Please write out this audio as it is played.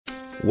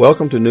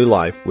Welcome to New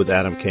Life with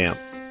Adam Camp.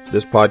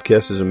 This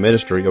podcast is a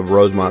ministry of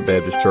Rosemont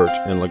Baptist Church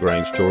in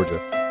LaGrange,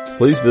 Georgia.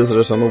 Please visit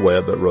us on the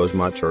web at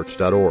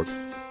rosemontchurch.org.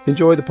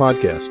 Enjoy the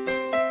podcast.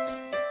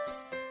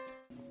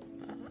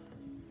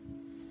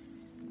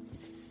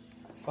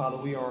 Father,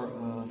 we are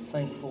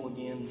thankful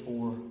again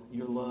for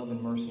your love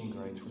and mercy and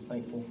grace. We're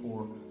thankful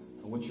for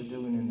what you're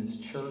doing in this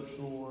church,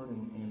 Lord,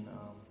 and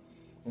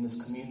in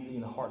this community,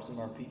 in the hearts of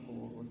our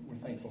people. We're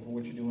thankful for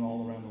what you're doing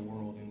all around the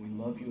world, and we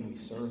love you and we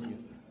serve you.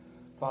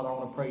 Father, I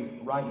want to pray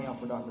right now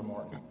for Dr.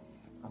 Martin.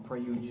 I pray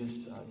you would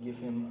just give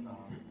him,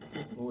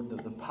 Lord,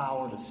 the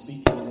power to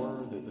speak your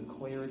word, the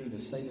clarity to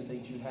say the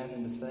things you have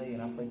him to say.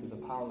 And I pray through the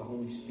power of the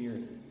Holy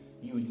Spirit,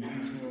 you would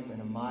use him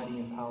in a mighty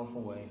and powerful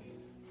way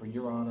for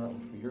your honor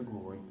and for your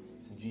glory.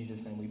 It's in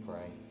Jesus' name we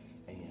pray.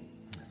 Amen.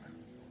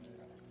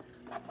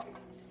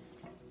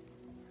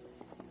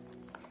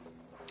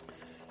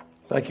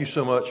 Thank you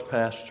so much,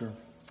 Pastor.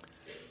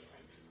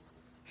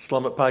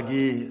 Selamat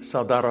pagi,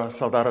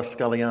 saudara-saudara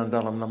sekalian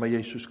dalam nama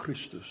Yesus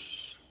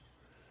Kristus.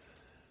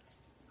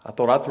 I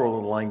thought I'd throw a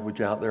little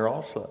language out there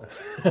also.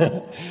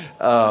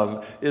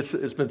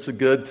 It's been so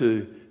good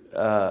to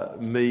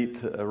meet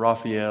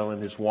Raphael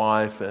and his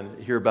wife and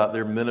hear about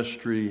their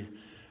ministry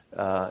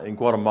in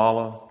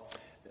Guatemala,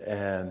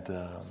 and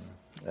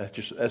that's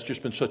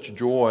just been such a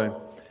joy.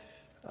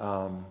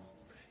 That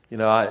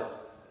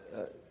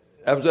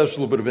was a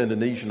little bit of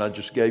Indonesian I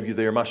just gave you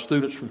there. My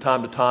students from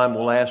time to time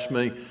will ask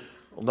me,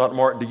 "Well, Dr.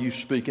 Martin, do you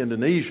speak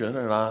Indonesian?"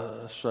 And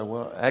I say,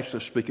 "Well,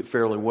 actually I speak it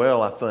fairly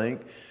well, I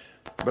think.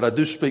 But I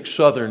do speak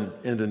Southern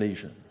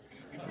Indonesian,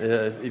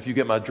 if you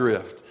get my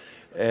drift.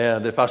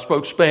 And if I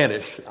spoke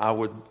Spanish,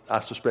 I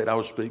suspect I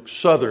would speak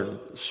Southern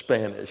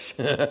Spanish."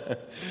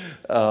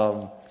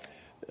 Brother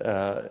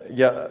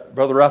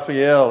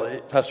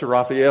Raphael, Pastor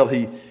Raphael,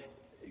 he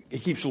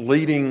keeps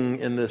leading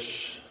in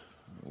this.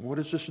 What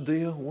is this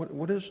deal?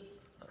 What is?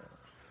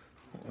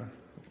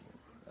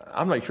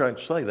 I'm not trying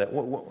to say that.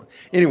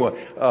 Anyway,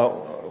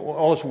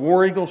 all this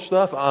War Eagle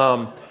stuff.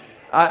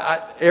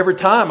 Every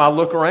time I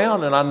look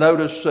around and I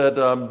notice that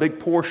a big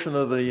portion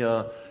of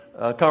the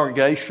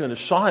congregation is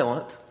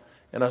silent.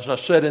 And as I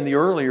said in the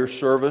earlier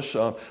service,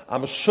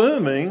 I'm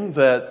assuming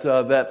that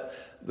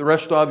the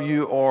rest of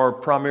you are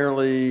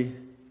primarily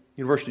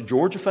University of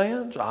Georgia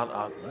fans.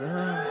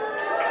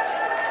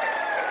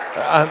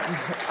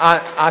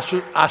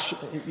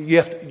 You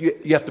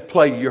have to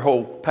play your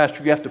whole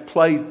pastor. You have to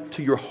play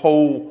to your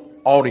whole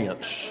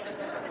audience.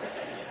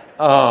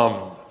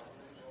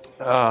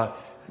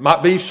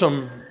 Might be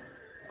some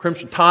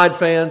Crimson Tide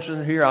fans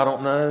in here. I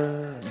don't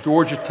know.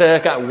 Georgia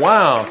Tech.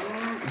 Wow,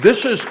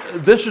 this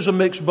is a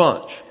mixed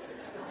bunch.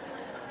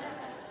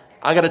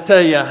 I got to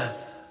tell you,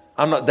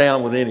 I'm not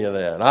down with any of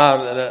that.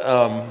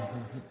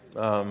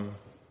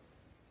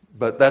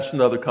 But that's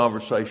another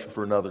conversation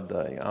for another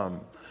day.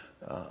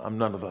 I'm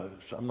none of those.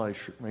 I'm not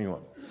sure. Anyway,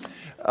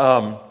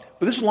 but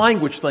this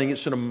language thing,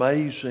 it's an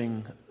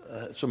amazing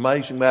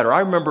matter. I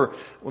remember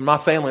when my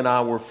family and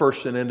I were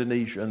first in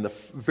Indonesia, and the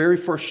very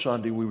first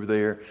Sunday we were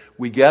there,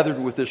 we gathered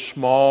with this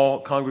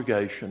small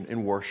congregation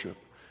in worship.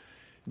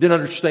 Didn't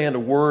understand a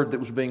word that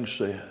was being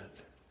said.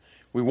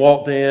 We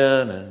walked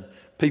in, and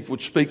people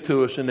would speak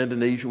to us in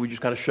Indonesian. We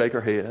just kind of shake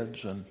our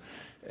heads,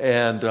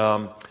 and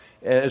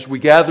as we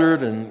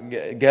gathered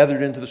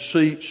into the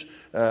seats.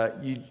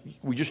 You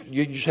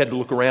just had to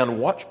look around and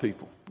watch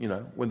people.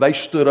 When they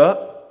stood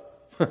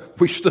up,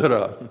 we stood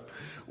up.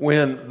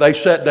 When they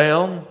sat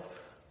down,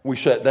 we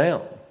sat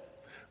down.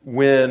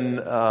 When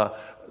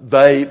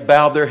they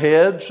bowed their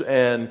heads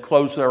and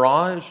closed their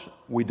eyes,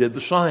 we did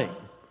the same.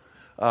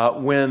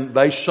 When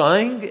they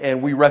sang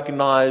and we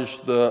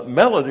recognized the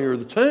melody or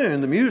the tune,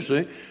 the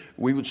music,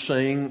 we would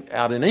sing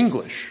out in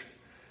English.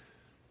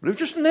 But it was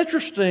just an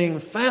interesting,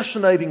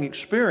 fascinating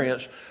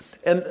experience.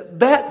 And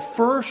that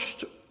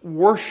first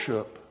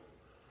worship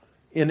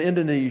in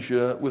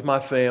Indonesia with my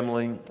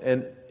family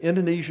and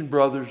Indonesian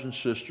brothers and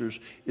sisters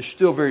is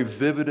still very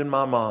vivid in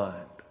my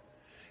mind.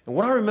 And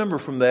what I remember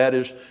from that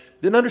is,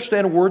 didn't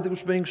understand a word that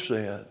was being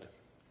said,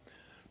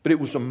 but it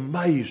was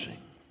amazing.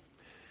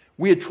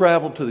 We had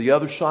traveled to the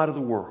other side of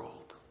the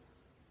world,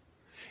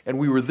 and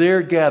we were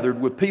there gathered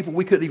with people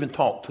we couldn't even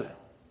talk to.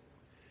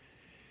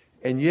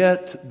 And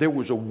yet there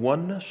was a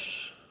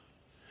oneness.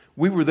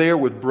 We were there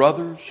with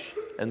brothers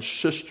and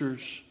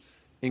sisters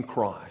in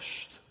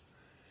Christ.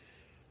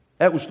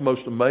 That was the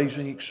most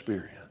amazing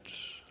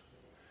experience.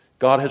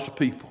 God has a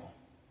people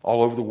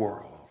all over the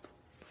world.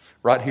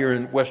 Right here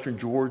in Western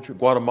Georgia,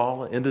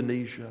 Guatemala,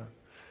 Indonesia.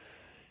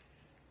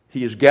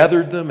 He has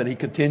gathered them and He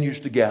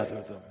continues to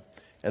gather them.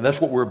 And that's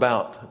what we're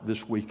about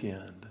this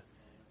weekend,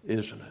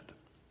 isn't it?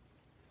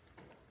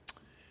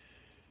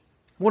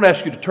 I want to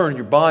ask you to turn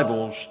your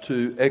Bibles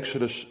to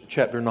Exodus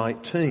chapter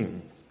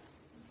 19.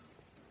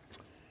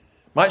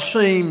 Might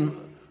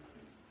seem,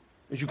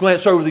 as you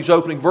glance over these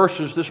opening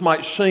verses, this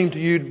might seem to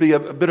you to be a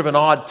bit of an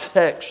odd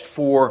text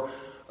for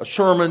a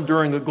sermon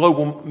during a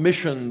global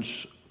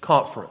missions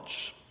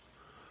conference.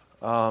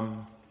 I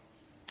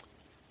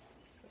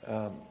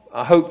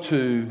hope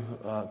to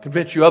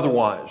convince you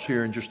otherwise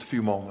here in just a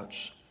few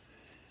moments.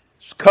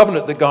 It's a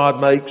covenant that God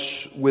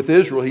makes with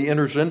Israel. He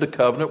enters into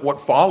covenant.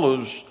 What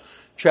follows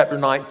chapter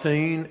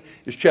 19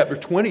 is chapter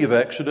 20 of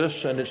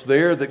Exodus, and it's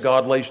there that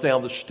God lays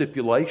down the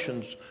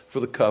stipulations for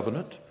the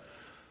covenant.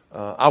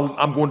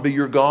 I'm going to be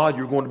your God,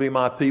 you're going to be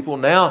my people.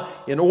 Now,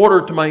 in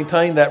order to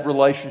maintain that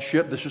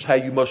relationship, this is how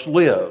you must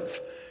live.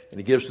 And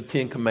He gives the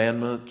 10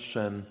 Commandments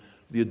and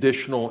the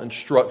additional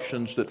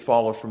instructions that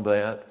follow from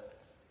that.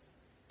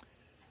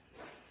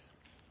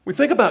 We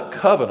think about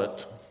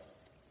covenant.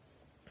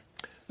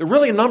 There are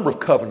really a number of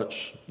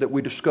covenants that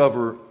we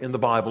discover in the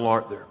Bible,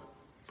 aren't there?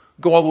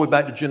 Go all the way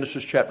back to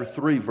Genesis chapter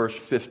 3, verse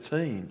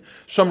 15.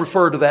 Some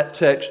refer to that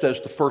text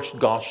as the first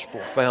gospel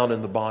found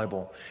in the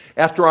Bible.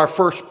 After our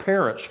first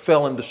parents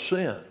fell into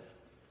sin,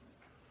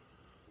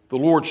 the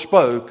Lord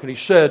spoke and He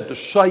said to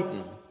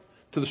Satan,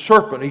 to the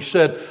serpent, He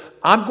said,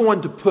 I'm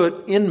going to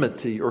put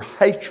enmity or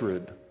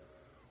hatred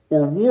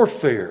or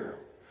warfare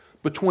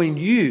between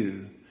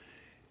you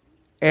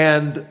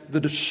and the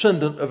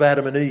descendant of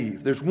Adam and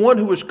Eve. There's one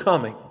who is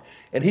coming,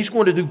 and he's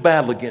going to do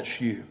battle against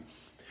you.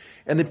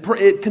 And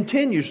it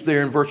continues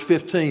there in verse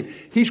 15.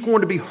 He's going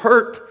to be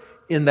hurt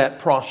in that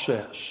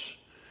process.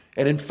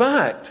 And in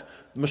fact,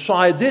 the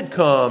Messiah did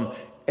come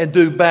and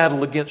do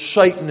battle against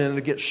Satan and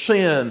against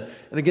sin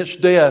and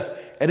against death.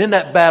 And in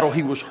that battle,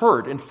 He was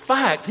hurt. In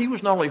fact, He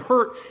was not only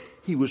hurt,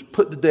 He was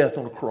put to death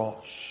on a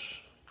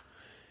cross.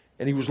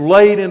 And He was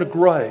laid in a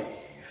grave.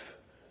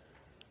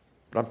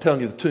 But I'm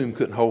telling you, the tomb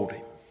couldn't hold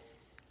Him.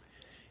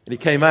 And He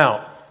came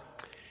out.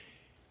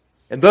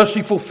 And thus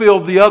He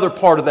fulfilled the other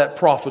part of that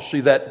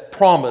prophecy, that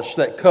promise,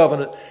 that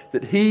covenant,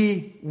 that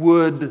He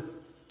would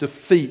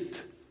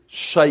defeat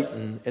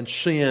Satan and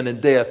sin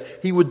and death.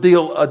 He would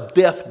deal a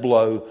death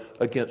blow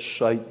against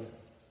Satan.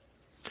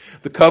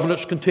 The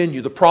covenants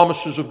continue. The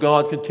promises of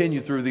God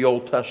continue through the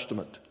Old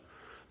Testament.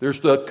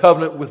 There's the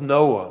covenant with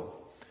Noah,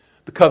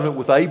 the covenant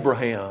with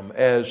Abraham,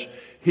 as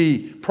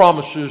He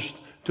promises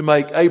to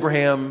make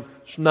Abraham's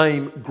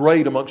name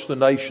great amongst the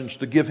nations,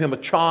 to give him a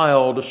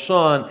child, a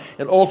son,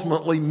 and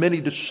ultimately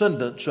many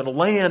descendants, and a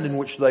land in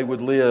which they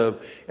would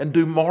live and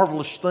do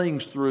marvelous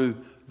things through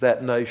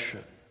that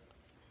nation.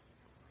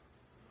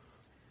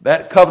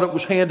 That covenant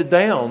was handed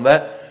down.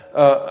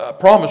 That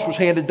promise was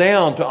handed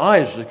down to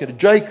Isaac and to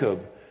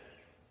Jacob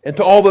and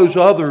to all those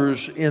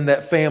others in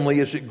that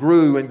family as it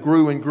grew and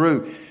grew and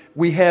grew.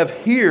 We have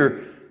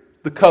here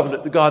the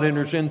covenant that God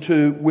enters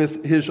into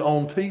with His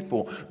own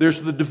people. There's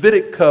the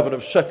Davidic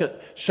covenant of 2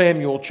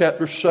 Samuel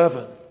chapter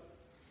 7,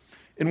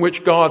 in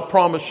which God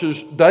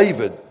promises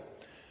David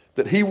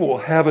that he will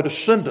have a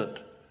descendant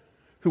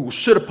who will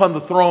sit upon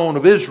the throne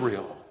of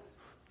Israel,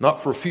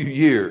 not for a few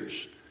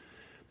years,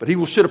 but he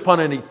will sit upon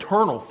an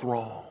eternal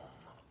throne.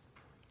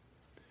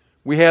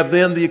 We have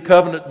then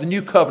the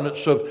new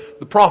covenants of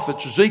the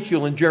prophets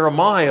Ezekiel and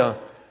Jeremiah,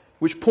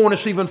 which point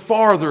us even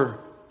farther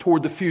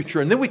toward the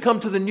future. And then we come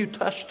to the New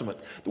Testament.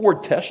 The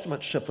word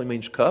testament simply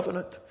means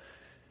covenant.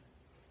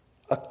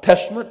 A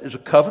testament is a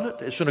covenant.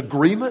 It's an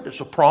agreement. It's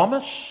a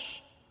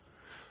promise.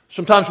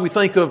 Sometimes we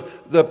think of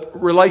the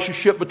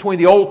relationship between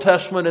the Old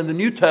Testament and the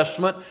New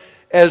Testament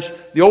as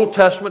the Old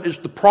Testament is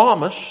the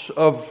promise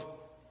of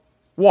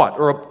what?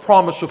 Or a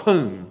promise of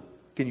whom?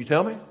 Can you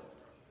tell me?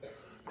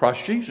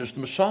 Christ Jesus,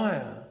 the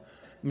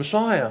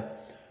Messiah,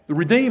 the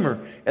Redeemer.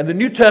 And the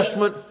New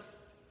Testament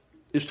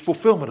is the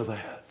fulfillment of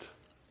that.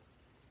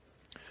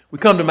 We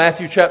come to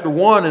Matthew chapter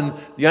 1, and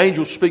the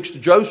angel speaks to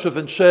Joseph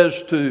and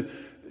says to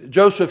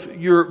Joseph,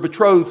 your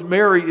betrothed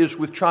Mary is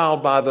with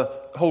child by the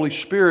Holy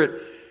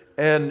Spirit,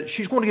 and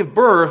she's going to give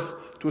birth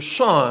to a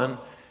son,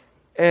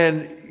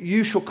 and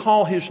you shall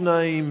call his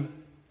name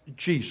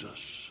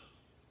Jesus,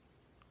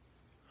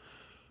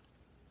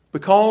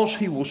 because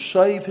he will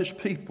save his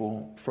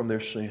people from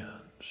their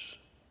sins.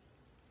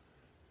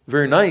 The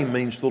very name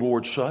means the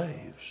Lord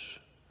saves.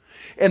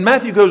 And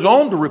Matthew goes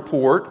on to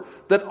report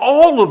that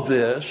all of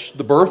this,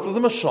 the birth of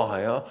the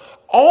Messiah,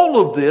 all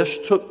of this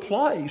took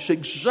place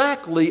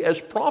exactly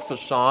as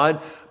prophesied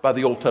by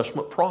the Old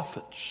Testament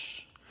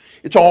prophets.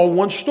 It's all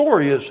one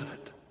story, isn't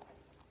it?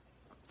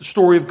 The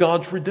story of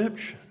God's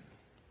redemption.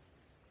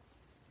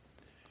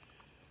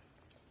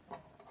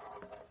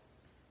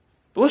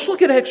 But let's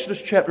look at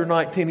Exodus chapter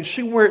 19 and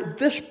see where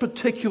this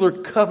particular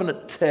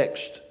covenant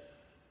text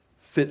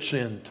fits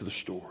into the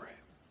story.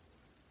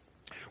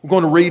 We're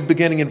going to read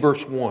beginning in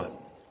verse 1.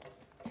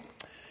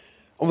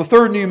 On the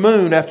third new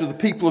moon, after the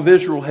people of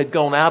Israel had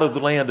gone out of the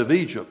land of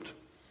Egypt,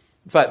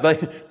 in fact, they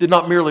did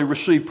not merely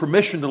receive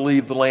permission to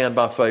leave the land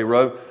by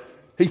Pharaoh,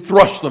 he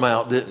thrust them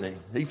out, didn't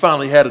he? He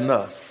finally had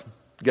enough.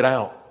 Get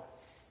out.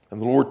 And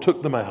the Lord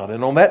took them out.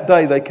 And on that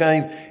day they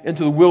came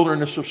into the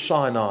wilderness of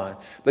Sinai.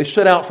 They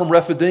set out from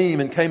Rephidim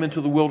and came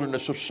into the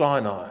wilderness of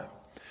Sinai.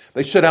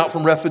 They set out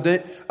from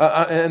Rephidim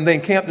and they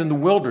encamped in the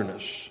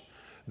wilderness.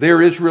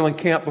 There Israel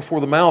encamped before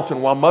the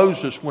mountain while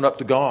Moses went up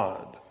to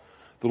God.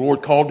 The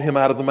Lord called him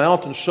out of the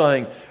mountain,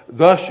 saying,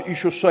 thus you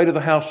shall say to the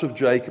house of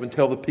Jacob and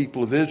tell the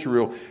people of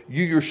Israel,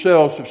 you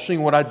yourselves have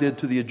seen what I did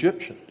to the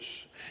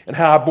Egyptians, and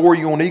how I bore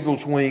you on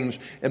eagle's wings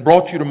and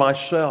brought you to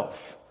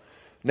myself.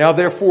 Now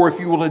therefore, if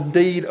you will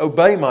indeed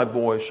obey my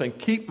voice and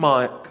keep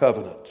my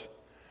covenant,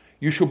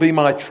 you shall be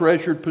my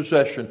treasured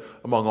possession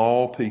among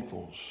all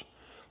peoples.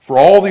 For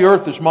all the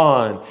earth is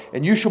mine,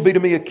 and you shall be to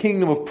me a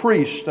kingdom of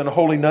priests and a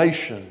holy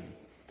nation.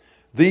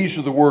 These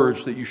are the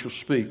words that you shall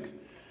speak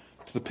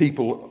to the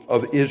people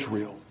of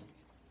Israel.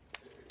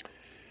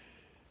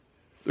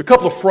 There are a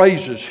couple of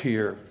phrases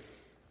here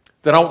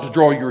that I want to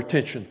draw your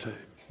attention to.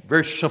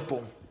 Very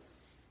simple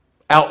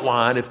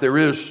outline, if there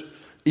is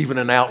even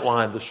an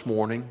outline this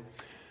morning.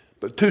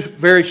 But two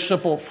very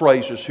simple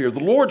phrases here.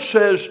 The Lord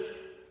says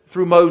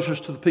through Moses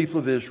to the people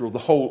of Israel, the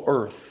whole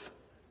earth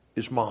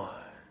is mine.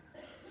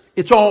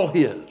 It's all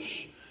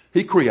His.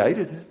 He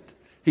created it.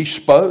 He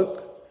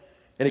spoke,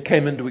 and it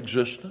came into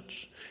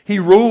existence. He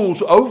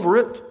rules over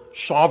it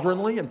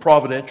sovereignly and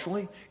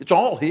providentially. It's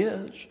all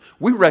His.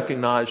 We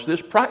recognize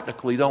this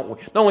practically, don't we?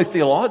 Not only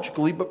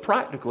theologically, but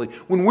practically.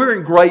 When we're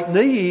in great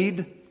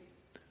need,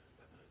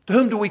 to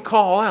whom do we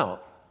call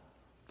out?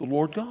 The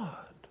Lord God.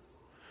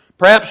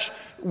 Perhaps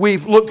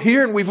we've looked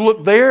here and we've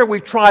looked there,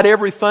 we've tried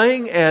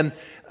everything, and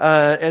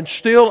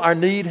still our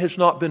need has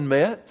not been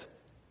met.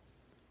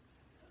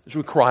 As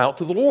we cry out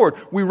to the Lord,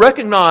 we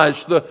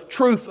recognize the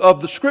truth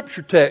of the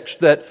Scripture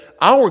text that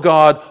our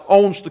God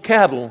owns the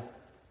cattle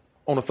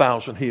on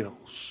 1,000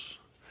 hills.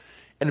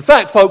 And in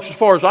fact, folks, as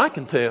far as I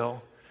can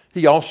tell,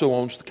 He also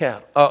owns the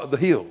cattle, the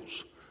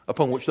hills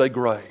upon which they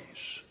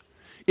graze.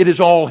 It is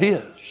all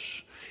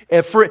His.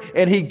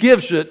 And He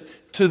gives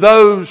it to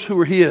those who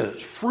are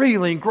His,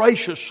 freely and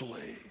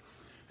graciously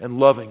and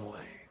lovingly.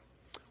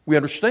 We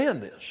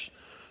understand this.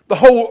 The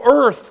whole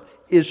earth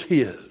is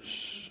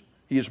His.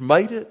 He has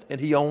made it, and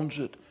He owns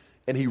it,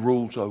 and He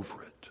rules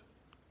over it.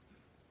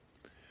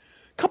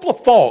 A couple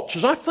of thoughts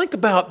as I think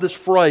about this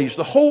phrase,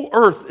 the whole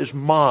earth is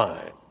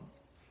mine.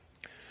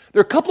 There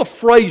are a couple of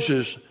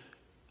phrases,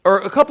 or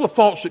a couple of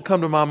thoughts that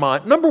come to my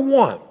mind. Number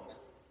one,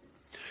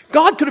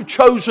 God could have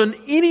chosen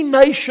any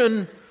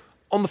nation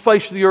on the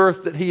face of the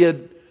earth that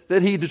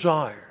He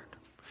desired.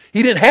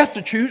 He didn't have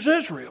to choose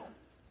Israel.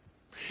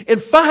 In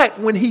fact,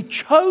 when He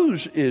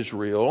chose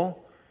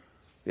Israel,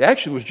 He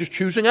actually was just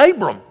choosing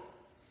Abram.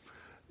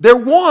 There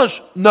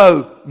was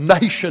no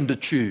nation to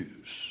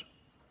choose.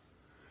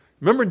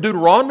 Remember in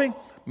Deuteronomy,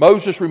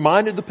 Moses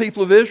reminded the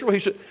people of Israel,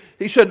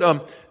 he said,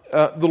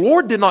 the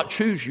Lord did not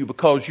choose you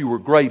because you were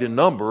great in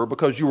number, or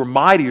because you were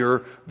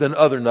mightier than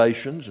other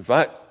nations. In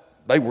fact,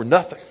 they were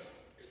nothing.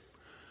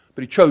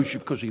 But He chose you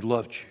because He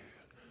loved you.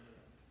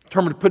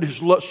 Determined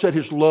to set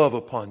His love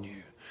upon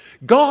you.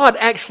 God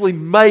actually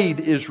made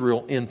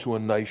Israel into a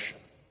nation.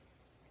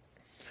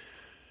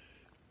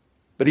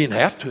 But He didn't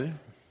have to.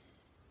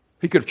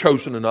 He could have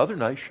chosen another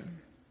nation.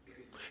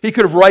 He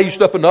could have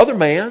raised up another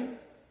man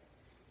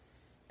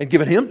and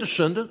given him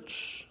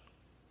descendants.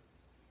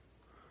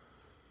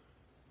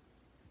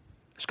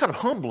 It's kind of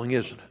humbling,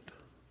 isn't it?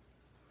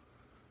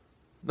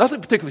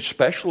 Nothing particularly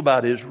special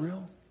about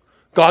Israel.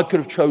 God could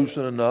have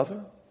chosen another.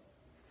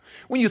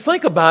 When you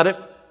think about it,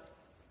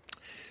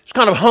 it's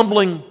kind of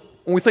humbling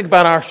when we think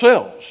about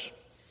ourselves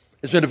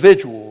as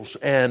individuals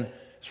and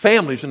as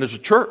families and as a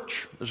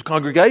church, as a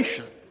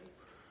congregation.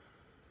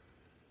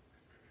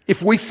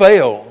 If we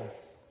fail,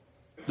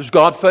 does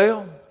God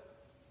fail?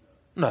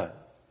 No.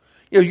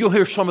 You'll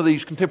hear some of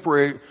these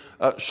contemporary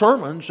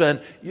sermons,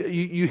 and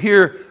you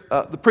hear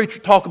the preacher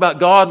talk about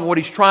God and what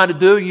He's trying to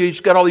do. He's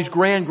got all these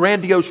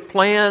grandiose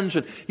plans,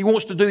 and He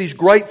wants to do these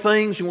great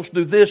things. He wants to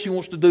do this, He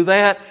wants to do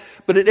that.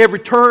 But at every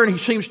turn, He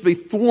seems to be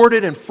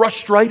thwarted and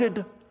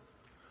frustrated.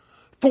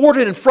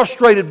 Thwarted and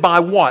frustrated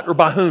by what or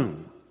by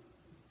whom?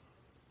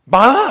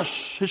 By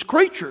us, His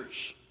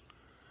creatures.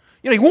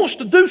 He wants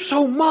to do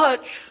so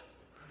much,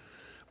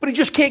 but He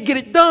just can't get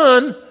it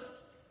done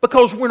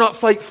because we're not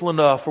faithful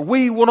enough, or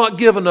we will not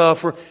give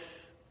enough. Or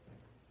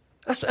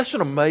that's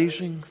an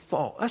amazing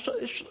thought.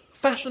 It's a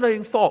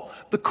fascinating thought.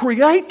 The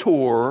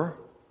Creator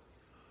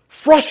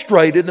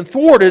frustrated and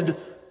thwarted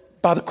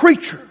by the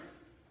creature.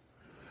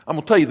 I'm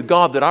going to tell you, the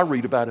God that I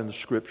read about in the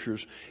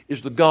Scriptures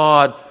is the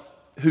God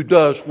who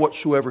does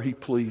whatsoever He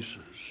pleases.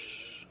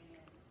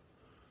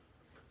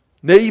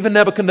 Now, even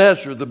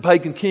Nebuchadnezzar, the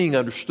pagan king,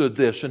 understood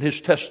this in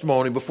his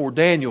testimony before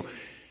Daniel.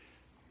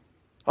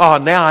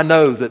 Now I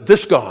know that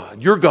this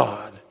God, your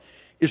God,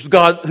 is the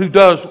God who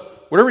does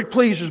whatever He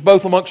pleases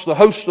both amongst the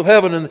hosts of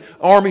heaven and the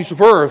armies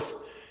of earth.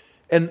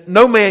 And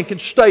no man can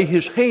stay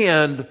His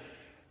hand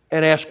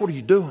and ask, what are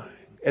you doing?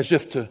 As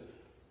if to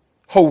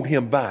hold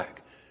Him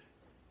back.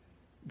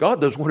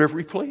 God does whatever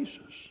He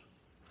pleases.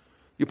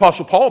 The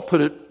Apostle Paul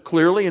put it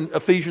clearly in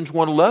Ephesians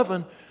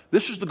 1:11.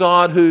 This is the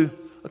God who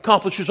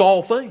accomplishes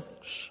all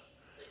things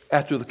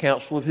after the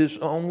counsel of His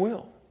own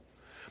will.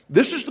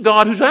 This is the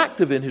God who's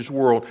active in His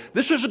world.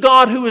 This is a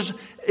God who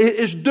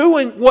is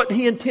doing what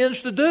He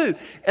intends to do.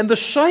 And the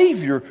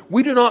Savior,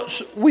 we do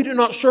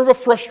not serve a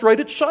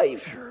frustrated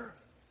Savior.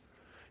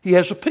 He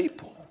has a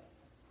people.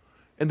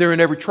 And they're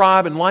in every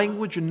tribe and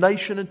language and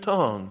nation and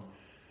tongue.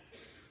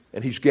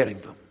 And He's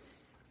getting them.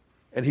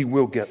 And He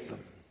will get them.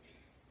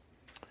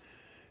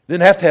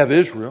 Didn't have to have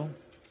Israel.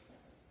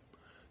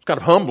 It's kind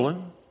of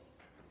humbling.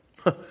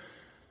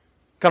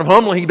 Kind of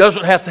humbling, He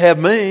doesn't have to have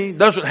me,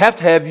 doesn't have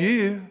to have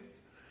you.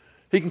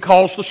 He can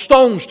cause the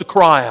stones to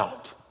cry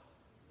out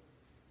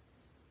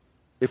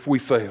if we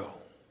fail.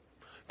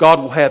 God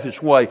will have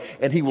His way,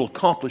 and He will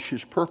accomplish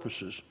His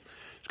purposes.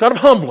 It's kind of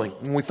humbling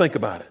when we think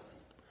about it.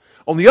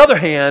 On the other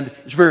hand,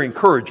 it's very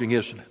encouraging,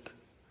 isn't it?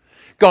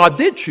 God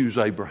did choose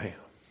Abraham.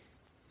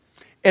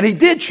 And He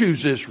did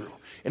choose Israel.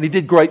 And He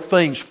did great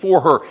things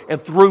for her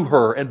and through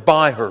her and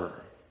by her.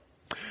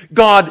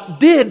 God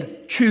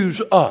did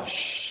choose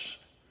us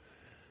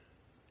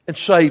and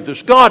saved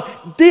us.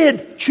 God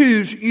did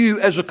choose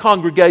you as a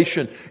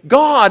congregation.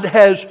 God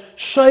has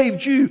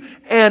saved you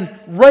and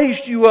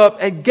raised you up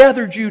and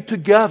gathered you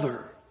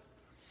together.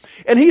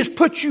 And He has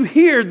put you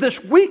here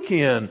this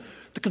weekend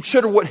to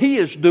consider what He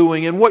is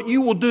doing and what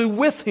you will do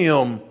with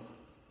Him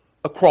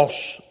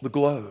across the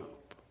globe.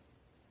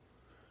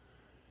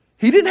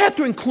 He didn't have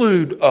to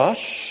include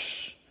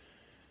us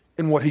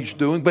in what He's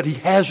doing, but He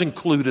has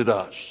included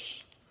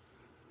us.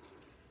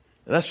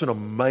 And that's an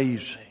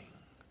amazing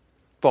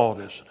thought,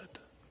 isn't it?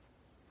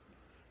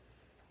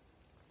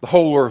 The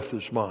whole earth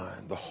is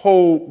mine. The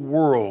whole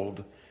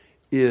world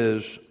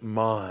is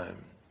mine.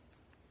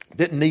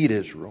 Didn't need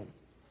Israel.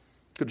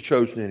 Could have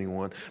chosen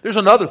anyone. There's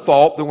another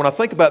thought that when I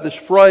think about this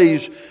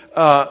phrase,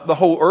 the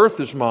whole earth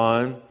is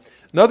mine,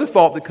 another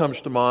thought that comes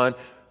to mind,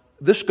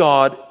 this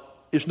God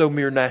is no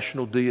mere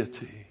national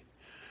deity.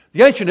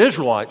 The ancient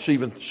Israelites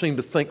even seemed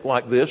to think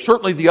like this.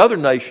 Certainly the other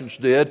nations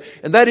did,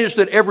 and that is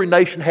that every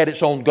nation had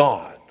its own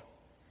God.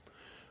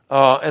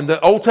 And the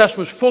Old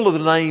Testament is full of the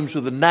names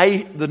of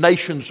the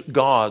nation's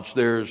gods.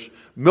 There's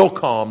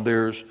Milcom,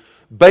 there's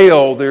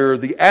Baal, there are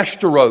the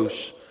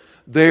Ashtaroths,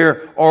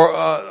 there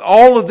are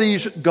all of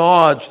these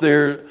gods,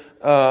 there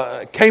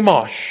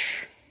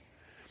Chemosh.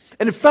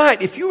 And in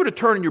fact, if you were to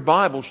turn in your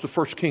Bibles to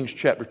 1 Kings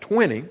chapter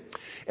 20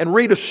 and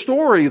read a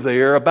story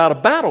there about a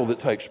battle that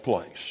takes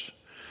place.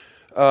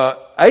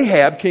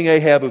 King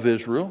Ahab of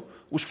Israel,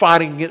 was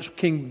fighting against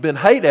King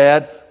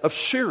Ben-Hadad of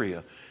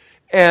Syria.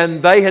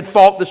 And they had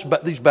fought this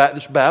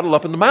battle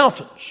up in the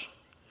mountains.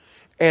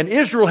 And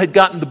Israel had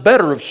gotten the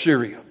better of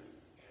Syria.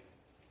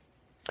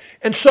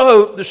 And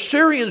so the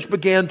Syrians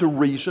began to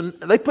reason.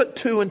 They put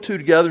two and two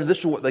together, and this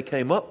is what they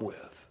came up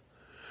with.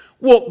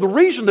 Well, the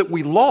reason that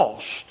we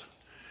lost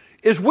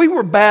is we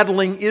were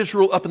battling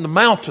Israel up in the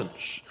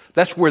mountains.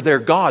 That's where their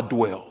God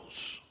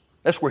dwells.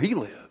 That's where He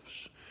lives.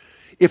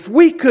 If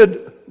we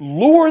could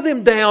lure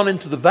them down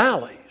into the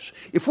valleys,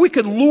 if we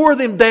could lure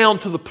them down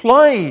to the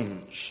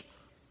plains,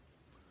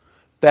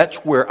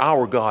 that's where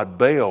our God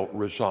Baal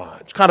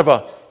resides. Kind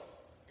of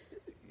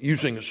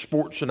using a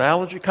sports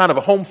analogy, kind of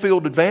a home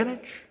field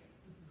advantage.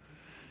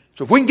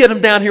 So if we can get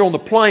them down here on the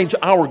plains,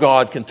 our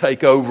God can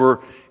take over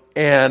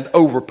and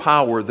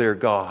overpower their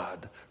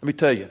God. Let me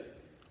tell you,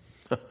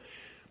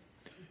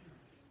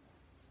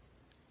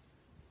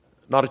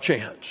 not a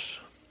chance.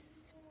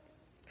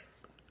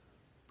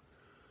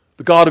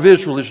 The God of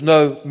Israel is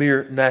no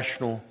mere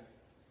national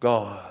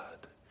God.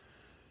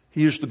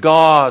 He is the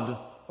God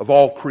of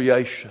all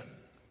creation.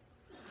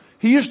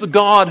 He is the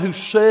God who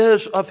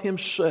says of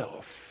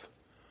Himself,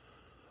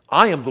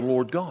 I am the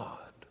Lord God.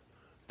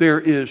 There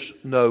is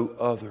no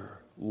other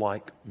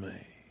like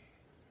me.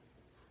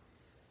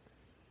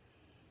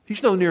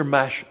 He's no mere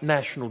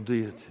national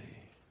deity.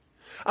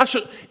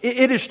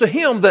 It is to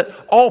Him that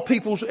all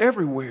peoples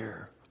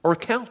everywhere are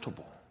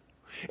accountable.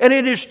 And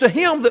it is to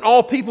Him that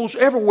all peoples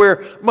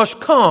everywhere must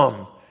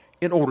come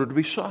in order to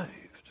be saved.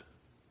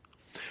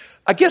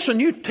 I guess a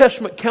New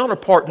Testament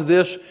counterpart to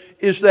this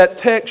is that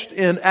text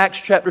in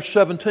Acts chapter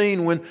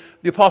 17 when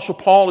the Apostle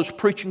Paul is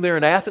preaching there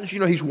in Athens. You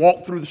know, he's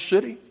walked through the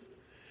city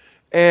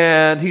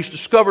and he's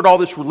discovered all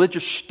this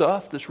religious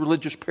stuff, this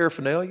religious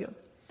paraphernalia.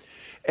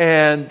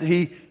 And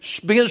he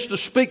begins to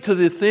speak to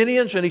the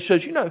Athenians and he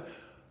says, you know,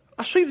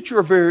 I see that you're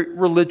a very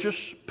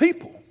religious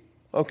people,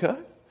 okay?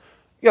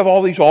 You have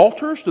all these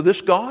altars to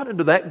this God and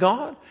to that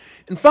God.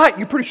 In fact,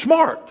 you're pretty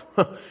smart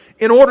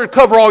in order to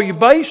cover all your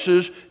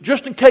bases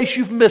just in case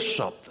you've missed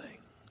something.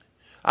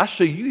 I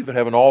see you even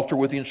have an altar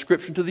with the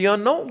inscription to the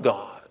unknown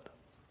God.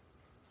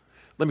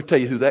 Let me tell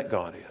you who that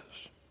God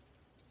is.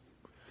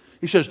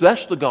 He says,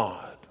 that's the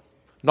God.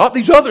 Not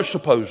these other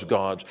supposed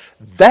gods.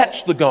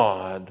 That's the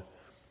God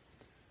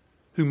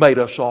who made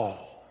us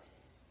all.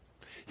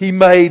 He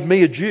made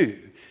me a Jew.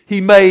 He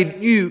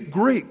made you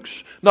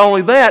Greeks. Not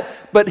only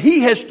that, but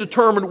He has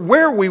determined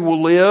where we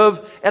will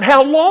live and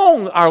how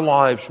long our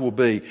lives will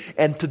be.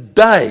 And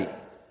today,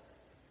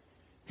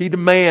 He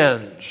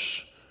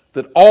demands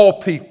that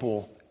all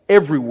people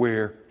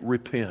everywhere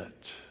repent.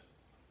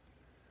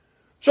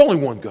 There's only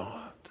one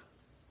God.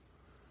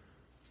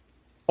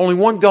 Only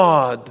one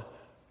God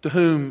to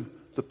whom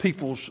the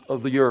peoples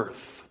of the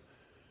earth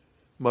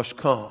must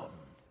come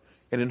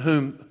and in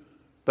whom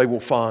they will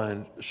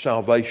find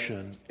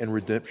salvation and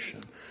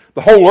redemption.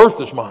 The whole earth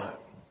is mine.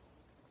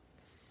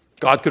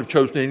 God could have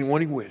chosen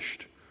anyone He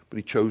wished, but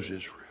He chose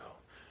Israel.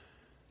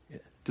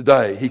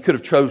 Today, He could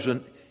have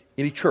chosen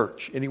any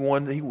church,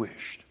 anyone that He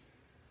wished.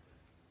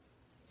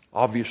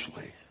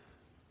 Obviously,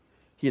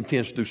 He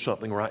intends to do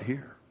something right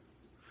here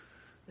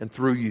and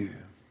through you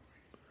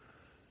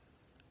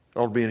It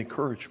ought to be an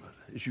encouragement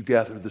as you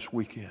gather this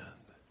weekend.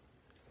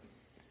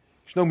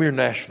 It's no mere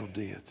national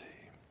deity.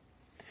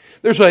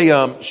 There's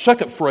a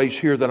second phrase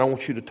here that I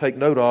want you to take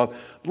note of.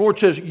 The Lord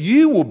says,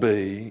 you will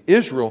be,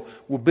 Israel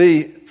will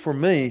be for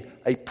me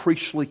a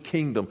priestly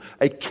kingdom,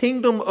 a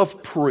kingdom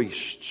of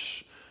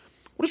priests.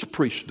 What does a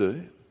priest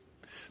do?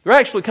 There are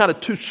actually kind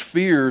of two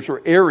spheres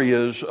or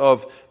areas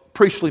of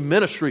priestly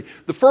ministry.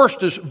 The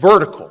first is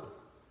vertical.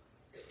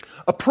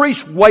 A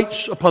priest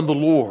waits upon the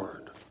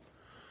Lord.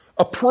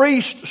 A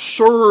priest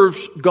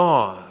serves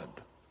God.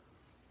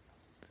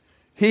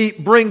 He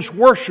brings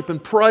worship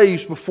and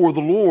praise before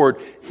the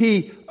Lord.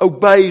 He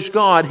obeys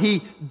God.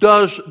 He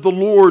does the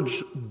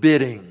Lord's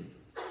bidding.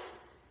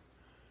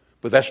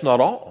 But that's not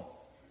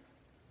all.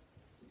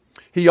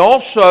 He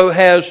also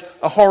has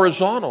a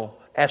horizontal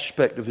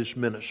aspect of his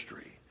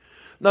ministry.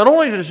 Not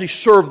only does he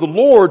serve the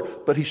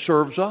Lord, but he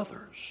serves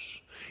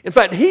others. In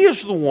fact, he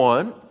is the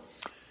one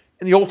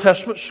in the Old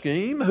Testament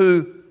scheme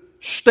who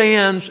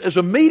stands as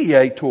a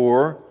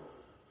mediator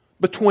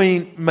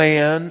between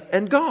man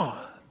and God.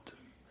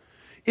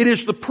 It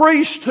is the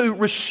priest who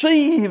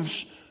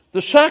receives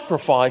the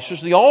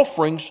sacrifices, the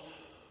offerings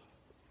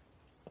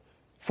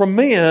from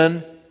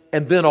men,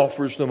 and then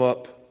offers them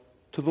up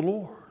to the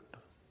Lord.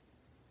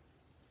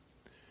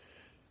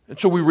 And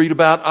so we read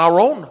about our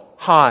own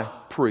high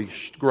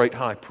priest, great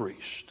high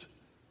priest,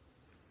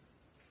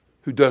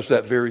 who does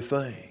that very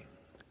thing.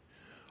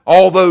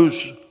 All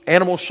those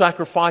animal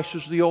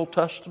sacrifices of the Old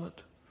Testament,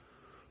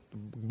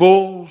 the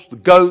bulls, the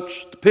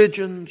goats, the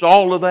pigeons,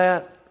 all of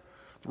that,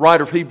 the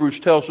writer of Hebrews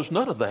tells us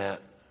none of that.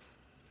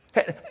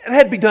 It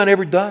had to be done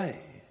every day.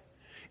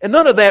 And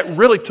none of that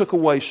really took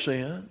away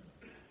sin.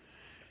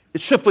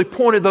 It simply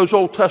pointed those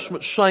Old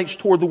Testament saints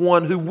toward the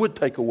one who would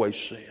take away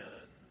sin.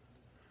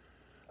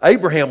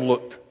 Abraham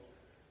looked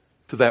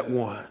to that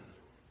one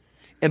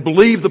and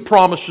believed the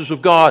promises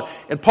of God.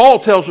 And Paul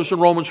tells us in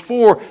Romans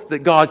 4 that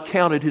God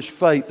counted his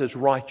faith as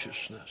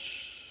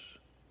righteousness.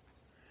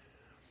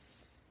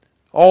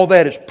 All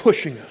that is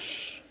pushing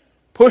us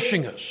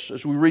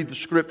as we read the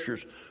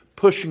Scriptures,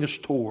 pushing us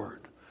toward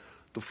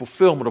the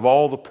fulfillment of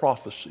all the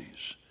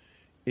prophecies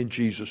in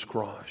Jesus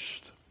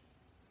Christ.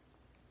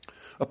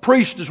 A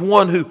priest is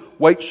one who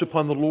waits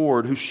upon the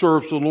Lord, who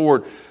serves the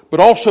Lord, but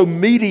also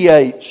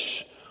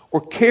mediates or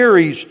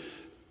carries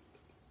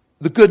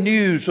the good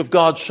news of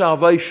God's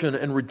salvation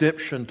and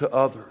redemption to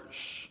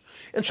others.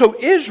 And so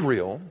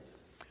Israel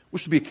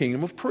was to be a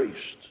kingdom of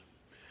priests.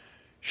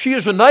 She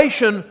as a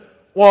nation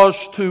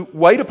was to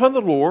wait upon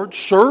the Lord,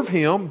 serve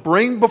Him,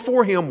 bring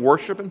before Him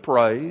worship and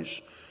praise,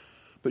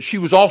 but she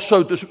was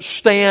also to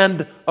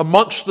stand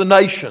amongst the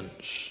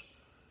nations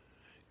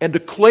and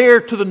declare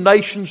to the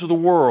nations of the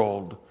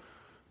world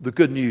the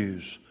good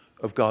news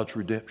of God's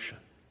redemption.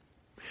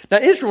 Now,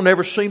 Israel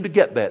never seemed to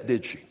get that,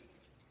 did she?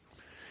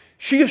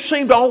 She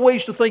seemed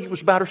always to think it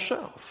was about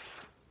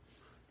herself.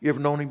 You ever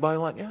known anybody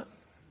like that?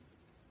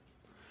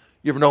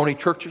 You ever known any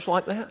churches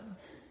like that?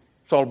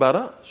 It's all about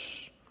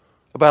us,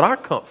 about our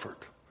comfort,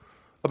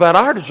 about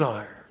our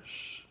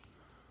desires.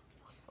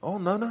 Oh,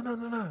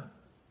 no.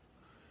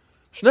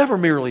 It's never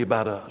merely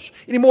about us,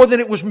 any more than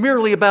it was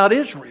merely about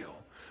Israel.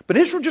 But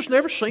Israel just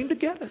never seemed to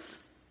get it.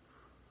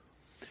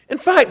 In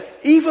fact,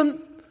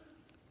 even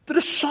the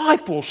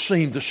disciples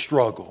seemed to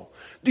struggle.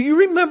 Do you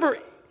remember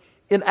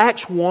in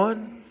Acts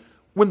 1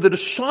 when the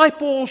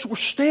disciples were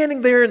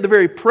standing there in the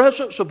very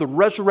presence of the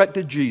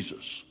resurrected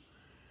Jesus?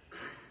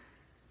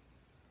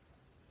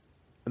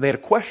 And they had a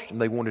question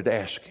they wanted to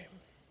ask Him.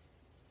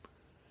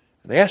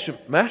 And they asked Him,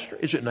 Master,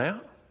 is it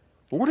now?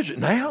 Lord, is it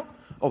now?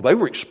 Oh, they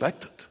were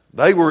expectant.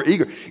 They were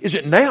eager. Is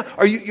it now?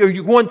 Are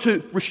you going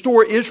to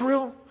restore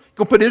Israel?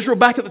 Going to put Israel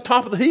back at the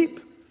top of the heap?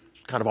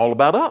 It's kind of all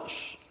about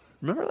us.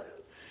 Remember that?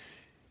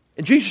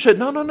 And Jesus said,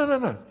 no.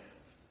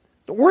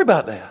 Don't worry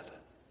about that.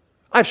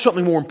 I have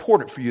something more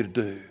important for you to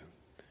do.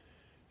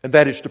 And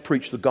that is to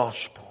preach the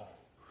gospel.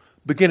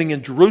 Beginning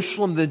in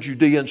Jerusalem, then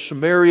Judea and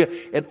Samaria,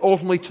 and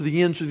ultimately to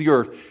the ends of the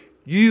earth.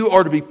 You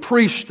are to be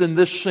priests in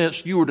this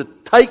sense. You are to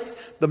take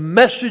the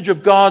message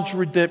of God's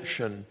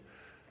redemption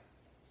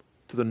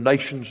to the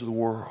nations of the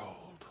world.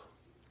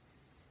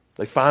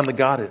 They finally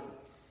got it.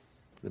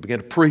 They began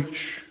to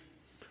preach.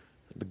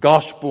 The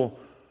gospel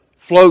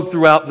flowed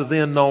throughout the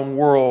then known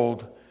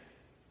world.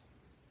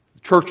 The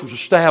church was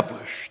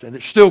established, and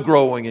it's still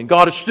growing, and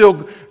God is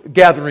still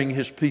gathering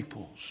His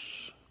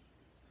peoples.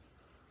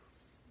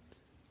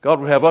 God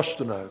would have us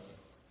to know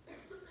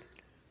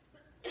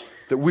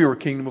that we are a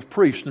kingdom of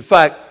priests. In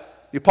fact,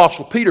 the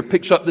Apostle Peter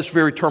picks up this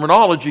very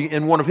terminology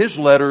in one of his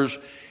letters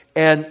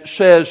and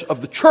says of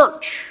the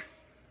church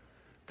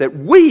that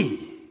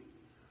we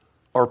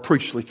are a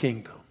priestly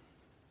kingdom.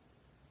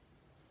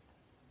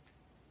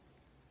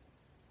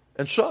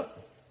 And so,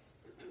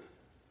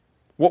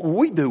 what will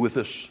we do with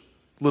this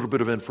little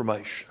bit of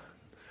information?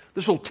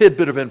 This little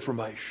tidbit of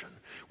information?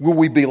 Will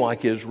we be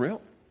like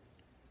Israel?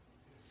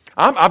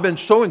 I've been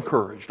so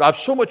encouraged. I've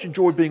so much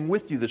enjoyed being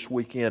with you this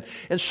weekend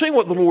and seeing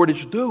what the Lord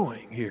is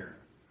doing here.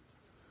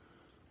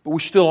 But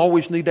we still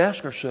always need to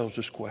ask ourselves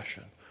this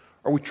question.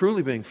 Are we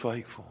truly being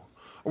faithful?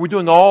 Are we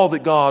doing all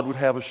that God would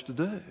have us to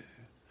do?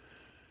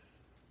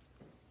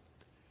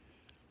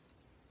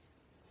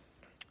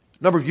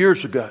 A number of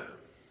years ago,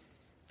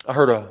 I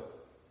heard a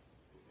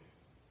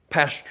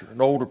pastor,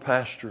 an older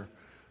pastor,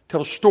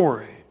 tell a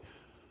story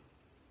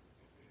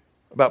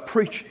about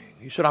preaching.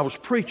 He said, I was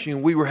preaching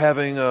and we were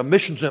having a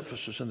missions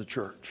emphasis in the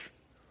church.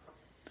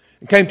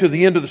 And came to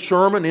the end of the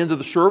sermon, end of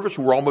the service,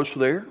 we're almost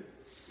there.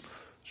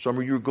 Some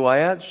of you are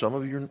glad, some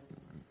of you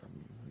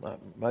are,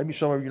 maybe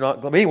some of you are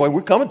not glad. Anyway,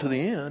 we're coming to the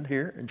end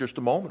here in just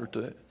a moment or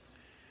two.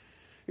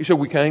 He said,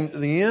 we came to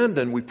the end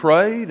and we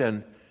prayed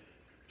and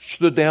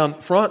stood down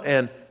front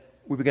and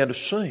we began to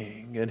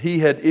sing. And he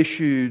had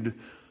issued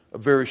a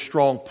very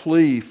strong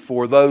plea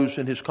for those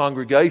in his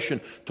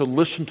congregation to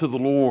listen to the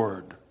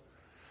Lord.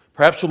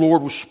 Perhaps the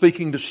Lord was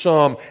speaking to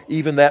some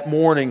even that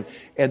morning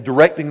and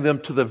directing them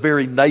to the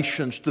very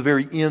nations, to the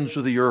very ends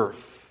of the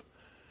earth.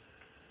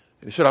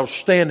 And he said, I was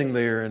standing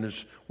there, and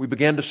as we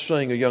began to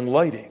sing, a young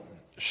lady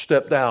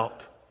stepped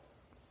out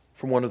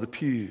from one of the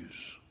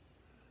pews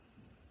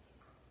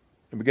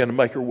and began to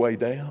make her way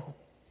down.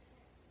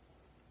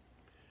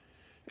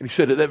 And he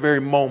said, at that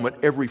very moment,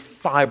 every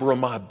fiber of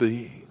my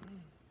being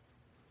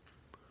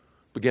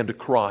began to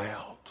cry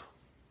out,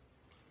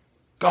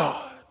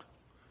 God,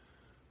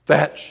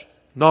 that's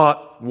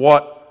not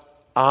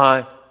what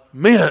I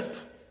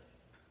meant.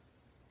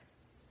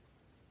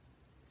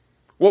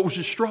 What was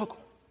his struggle?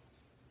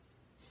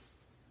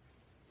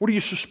 What do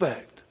you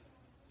suspect?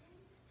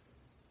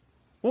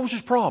 What was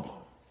his problem?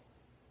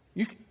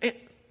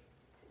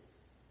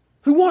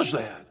 Who was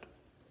that?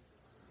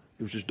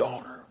 It was his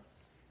daughter.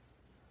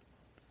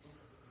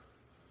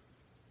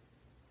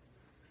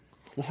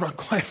 Lord, I'm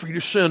glad for you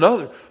to send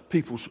other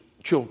people's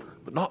children,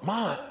 but not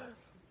mine.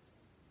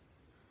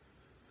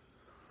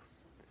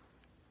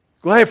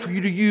 Glad for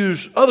you to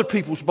use other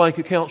people's bank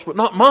accounts, but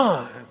not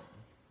mine.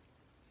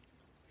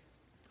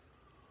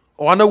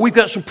 Oh, I know we've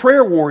got some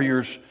prayer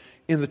warriors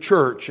in the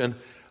church, and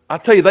I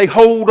tell you, they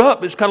hold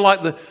up. It's kind of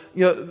like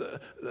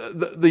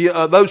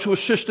those who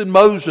assisted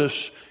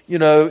Moses,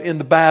 in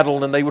the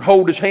battle, and they would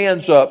hold his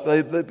hands up.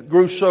 They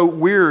grew so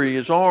weary,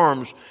 his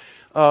arms.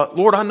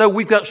 Lord, I know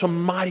we've got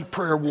some mighty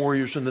prayer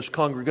warriors in this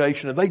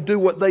congregation, and they do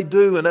what they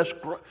do, and that's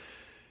great.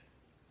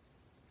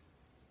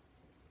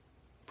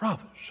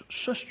 Brothers,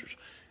 sisters,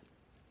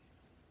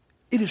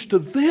 it is to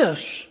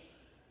this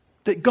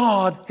that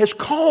God has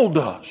called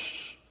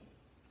us.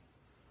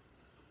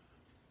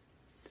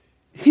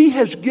 He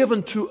has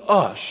given to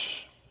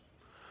us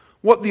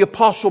what the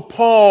Apostle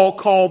Paul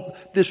called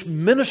this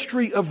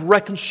ministry of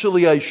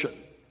reconciliation.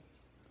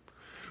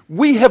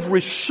 We have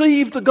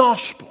received the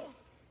gospel,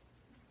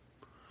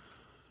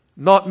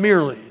 not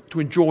merely to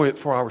enjoy it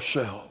for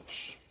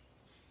ourselves,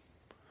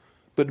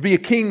 but to be a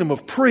kingdom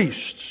of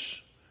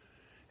priests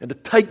and to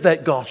take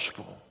that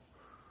gospel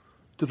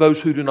to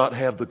those who do not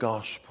have the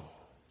gospel.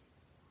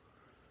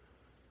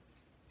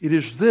 It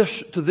is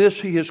to this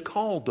He has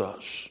called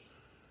us,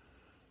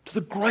 to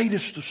the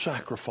greatest of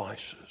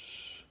sacrifices,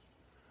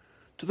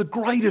 to the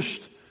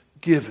greatest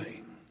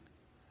giving,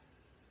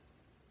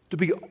 to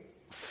be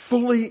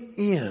fully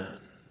in.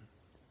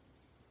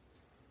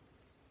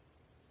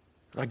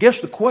 And I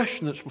guess the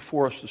question that's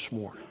before us this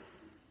morning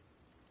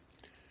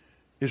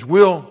is,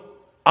 will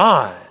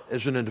I,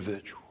 as an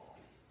individual,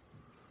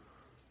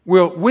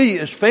 will we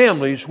as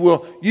families,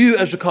 will you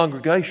as a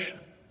congregation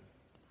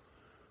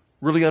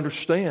really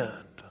understand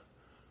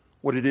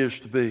what it is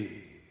to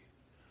be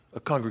a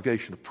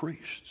congregation of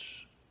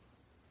priests?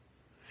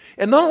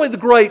 And not only the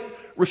great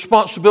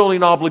responsibility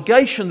and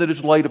obligation that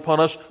is laid upon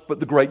us, but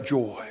the great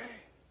joy.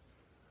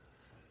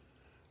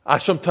 I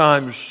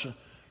sometimes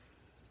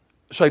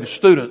say to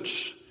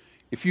students,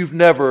 if you've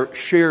never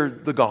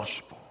shared the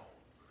gospel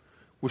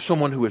with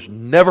someone who has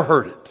never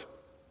heard it,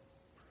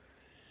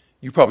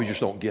 you probably just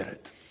don't get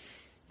it.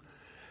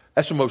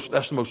 That's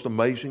the most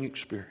amazing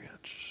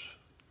experience.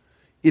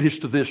 It is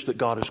to this that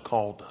God has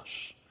called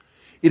us.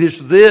 It is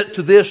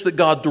to this that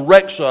God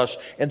directs us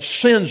and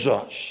sends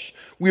us.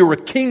 We are a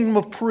kingdom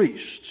of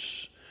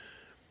priests,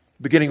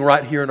 beginning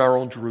right here in our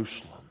own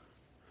Jerusalem,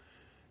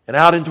 and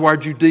out into our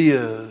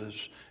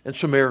Judeas and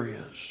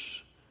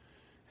Samarias,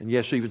 and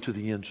yes, even to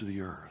the ends of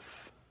the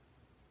earth.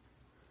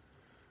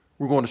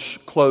 We're going to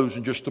close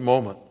in just a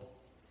moment.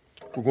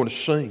 We're going to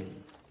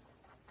sing,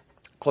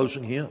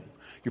 closing hymn.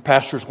 Your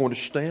pastor is going to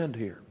stand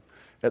here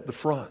at the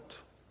front.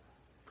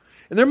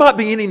 And there might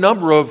be any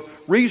number of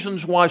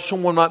reasons why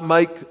someone might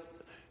make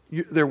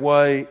their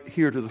way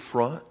here to the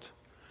front.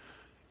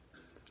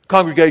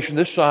 Congregation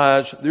this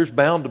size, there's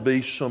bound to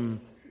be some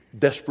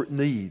desperate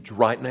needs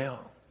right now.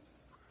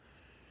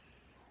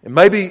 And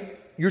maybe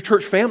your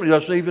church family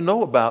doesn't even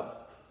know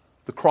about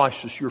the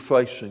crisis you're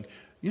facing.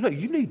 You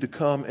need to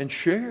come and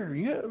share.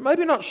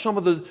 Maybe not some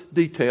of the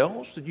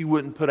details that you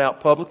wouldn't put out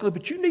publicly,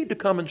 but you need to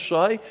come and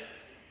say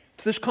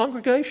to this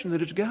congregation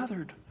that is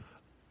gathered,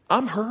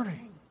 I'm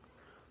hurting.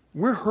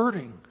 We're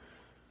hurting.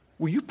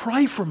 Will you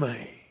pray for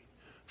me,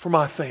 for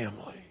my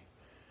family?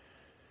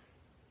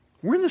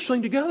 We're in this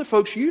thing together,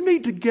 folks. You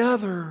need to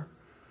gather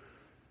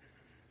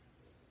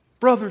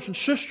brothers and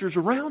sisters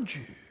around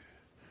you.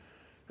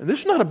 And this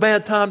is not a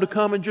bad time to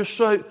come and just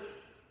say,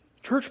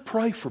 church,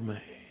 pray for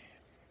me.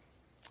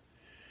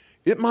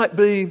 It might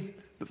be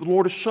that the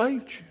Lord has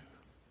saved you.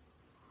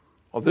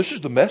 Well, this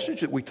is the message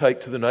that we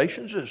take to the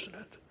nations, isn't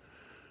it?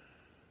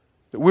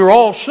 That we're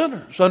all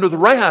sinners under the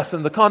wrath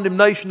and the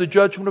condemnation, the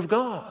judgment of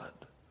God.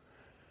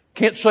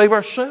 Can't save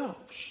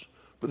ourselves,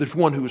 but there's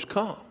one who has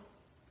come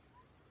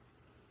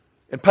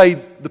and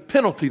paid the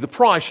penalty, the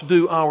price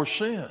due our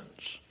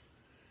sins.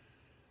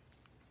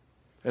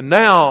 And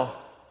now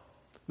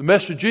the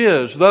message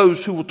is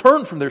those who will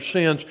turn from their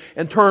sins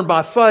and turn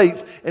by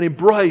faith and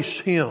embrace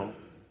Him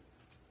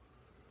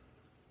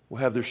will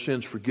have their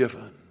sins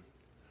forgiven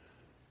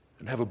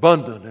and have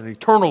abundant and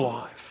eternal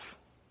life.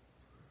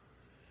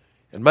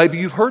 And maybe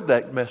you've heard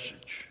that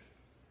message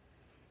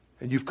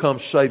and you've come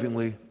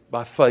savingly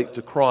by faith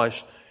to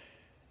Christ.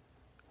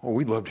 Oh,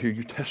 we'd love to hear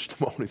your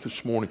testimony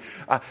this morning.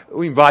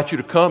 We invite you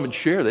to come and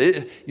share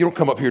that. You don't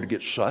come up here to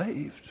get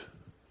saved.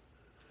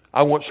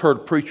 I once heard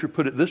a preacher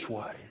put it this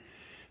way.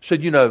 He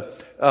said,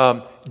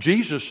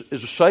 Jesus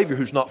is a Savior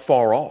who's not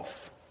far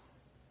off.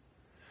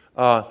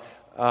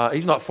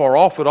 He's not far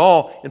off at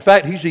all. In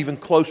fact, He's even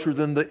closer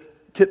than the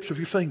tips of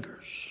your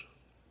fingers.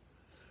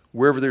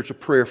 Wherever there's a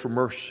prayer for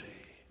mercy,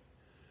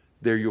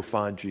 there you'll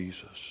find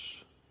Jesus.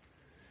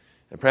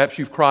 And perhaps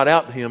you've cried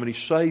out to Him and He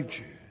saved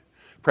you.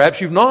 Perhaps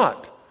you've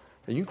not,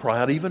 and you can cry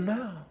out even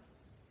now.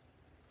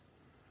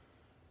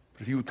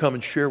 But if you would come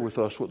and share with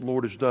us what the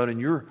Lord has done in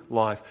your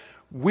life,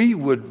 we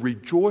would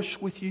rejoice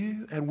with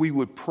you and we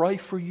would pray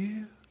for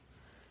you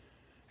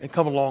and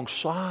come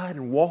alongside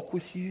and walk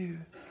with you.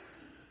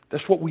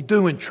 That's what we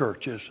do in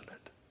church, isn't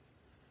it?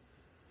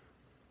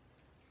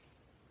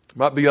 There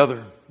might be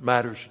other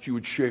matters that you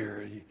would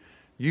share.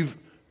 You've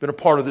been a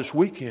part of this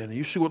weekend, and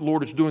you see what the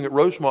Lord is doing at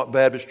Rosemont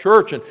Baptist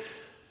Church, and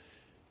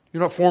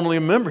you're not formally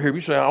a member here.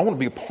 You say, I want to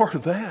be a part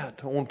of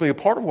that. I want to be a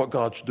part of what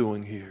God's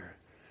doing here.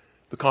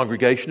 The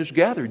congregation is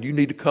gathered. You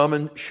need to come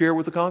and share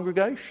with the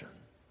congregation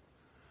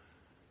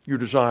your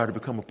desire to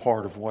become a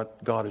part of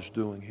what God is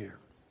doing here.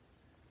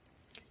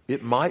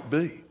 It might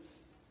be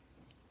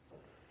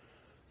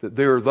that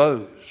there are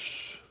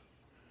those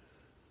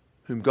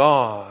whom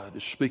God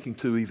is speaking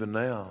to even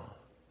now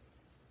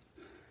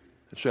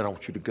and saying, I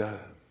want you to go.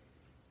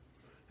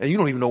 And you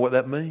don't even know what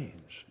that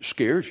means. It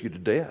scares you to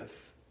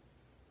death.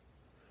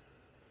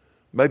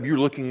 Maybe you're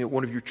looking at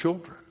one of your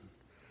children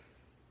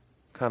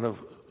kind of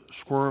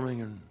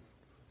squirming and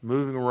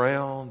moving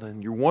around,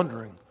 and you're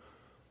wondering,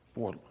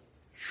 boy,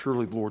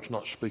 surely the Lord's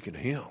not speaking to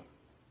him,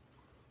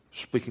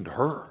 speaking to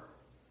her.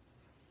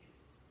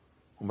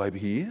 Well, maybe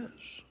He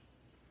is.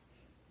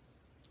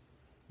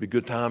 Be a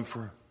good time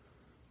for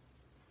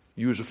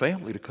you as a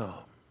family to come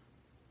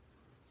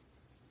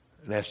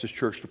and ask this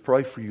church to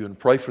pray for you and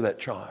pray for that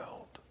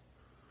child.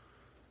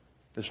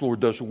 This Lord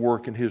does a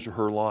work in his or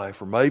her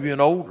life, or maybe an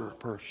older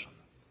person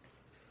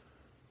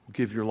will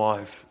give your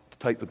life to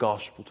take the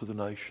gospel to the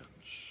nations.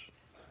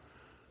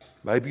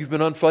 Maybe you've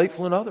been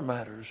unfaithful in other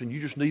matters and you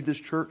just need this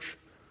church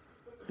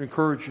to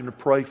encourage you and to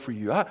pray for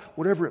you.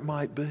 Whatever it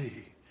might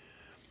be.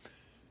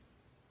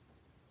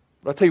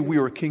 But I tell you, we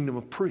are a kingdom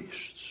of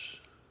priests.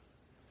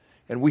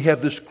 And we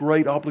have this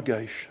great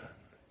obligation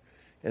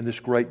and this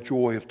great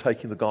joy of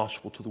taking the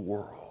gospel to the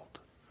world.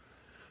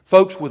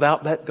 Folks,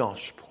 without that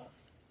gospel,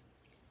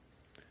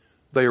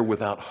 they are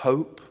without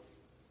hope.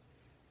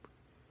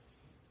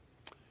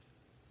 I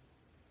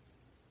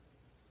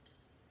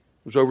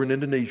was over in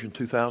Indonesia in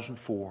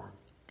 2004,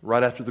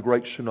 right after the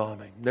great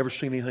tsunami. Never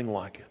seen anything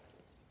like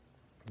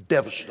it.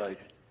 Devastating.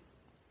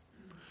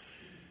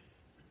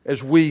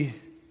 As we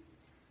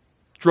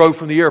drove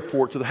from the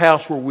airport to the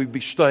house where we'd be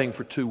staying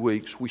for 2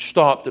 weeks, we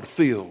stopped at a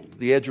field,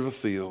 the edge of a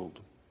field.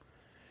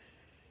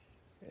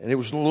 And it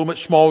was a little bit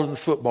smaller than the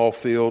football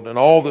field, and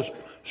all the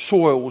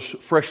soil was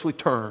freshly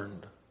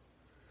turned.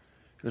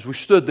 And as we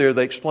stood there,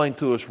 they explained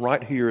to us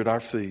right here at our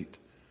feet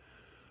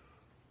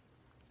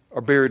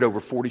are buried over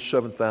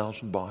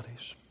 47,000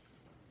 bodies.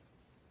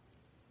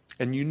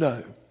 And you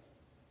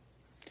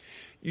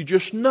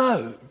just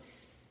know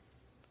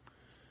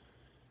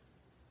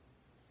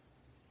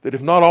that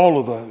if not all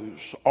of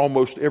those,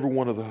 almost every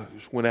one of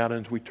those went out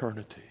into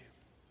eternity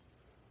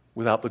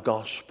without the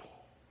gospel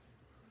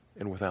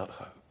and without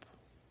hope.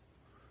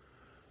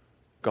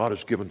 God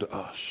has given to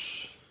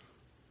us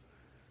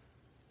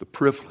the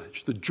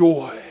privilege, the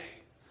joy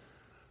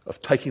of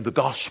taking the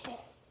gospel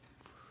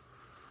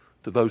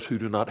to those who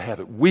do not have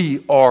it.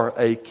 We are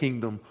a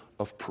kingdom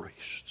of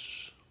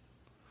priests.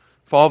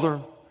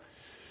 Father,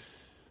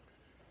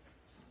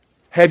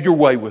 have your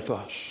way with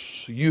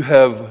us. You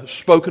have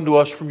spoken to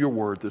us from your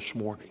word this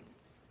morning.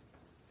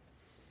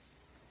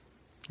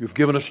 You've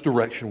given us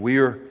direction. We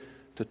are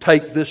to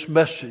take this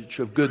message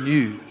of good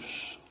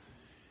news.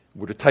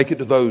 We're to take it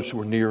to those who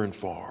are near and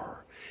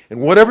far. And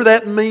whatever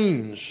that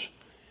means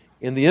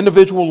in the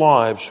individual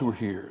lives who are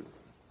here,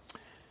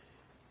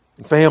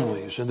 in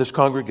families, in this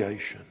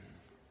congregation,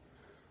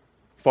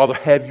 Father,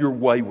 have your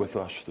way with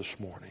us this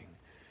morning.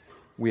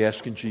 We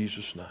ask in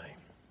Jesus' name.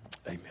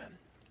 Amen.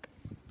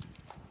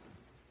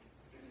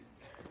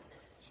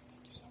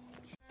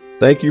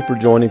 Thank you for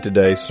joining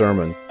today's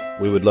sermon.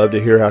 We would love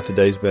to hear how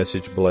today's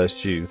message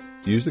blessed you.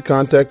 Use the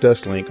Contact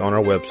Us link on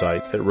our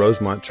website at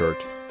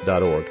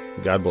rosemontchurch.org.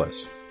 God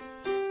bless.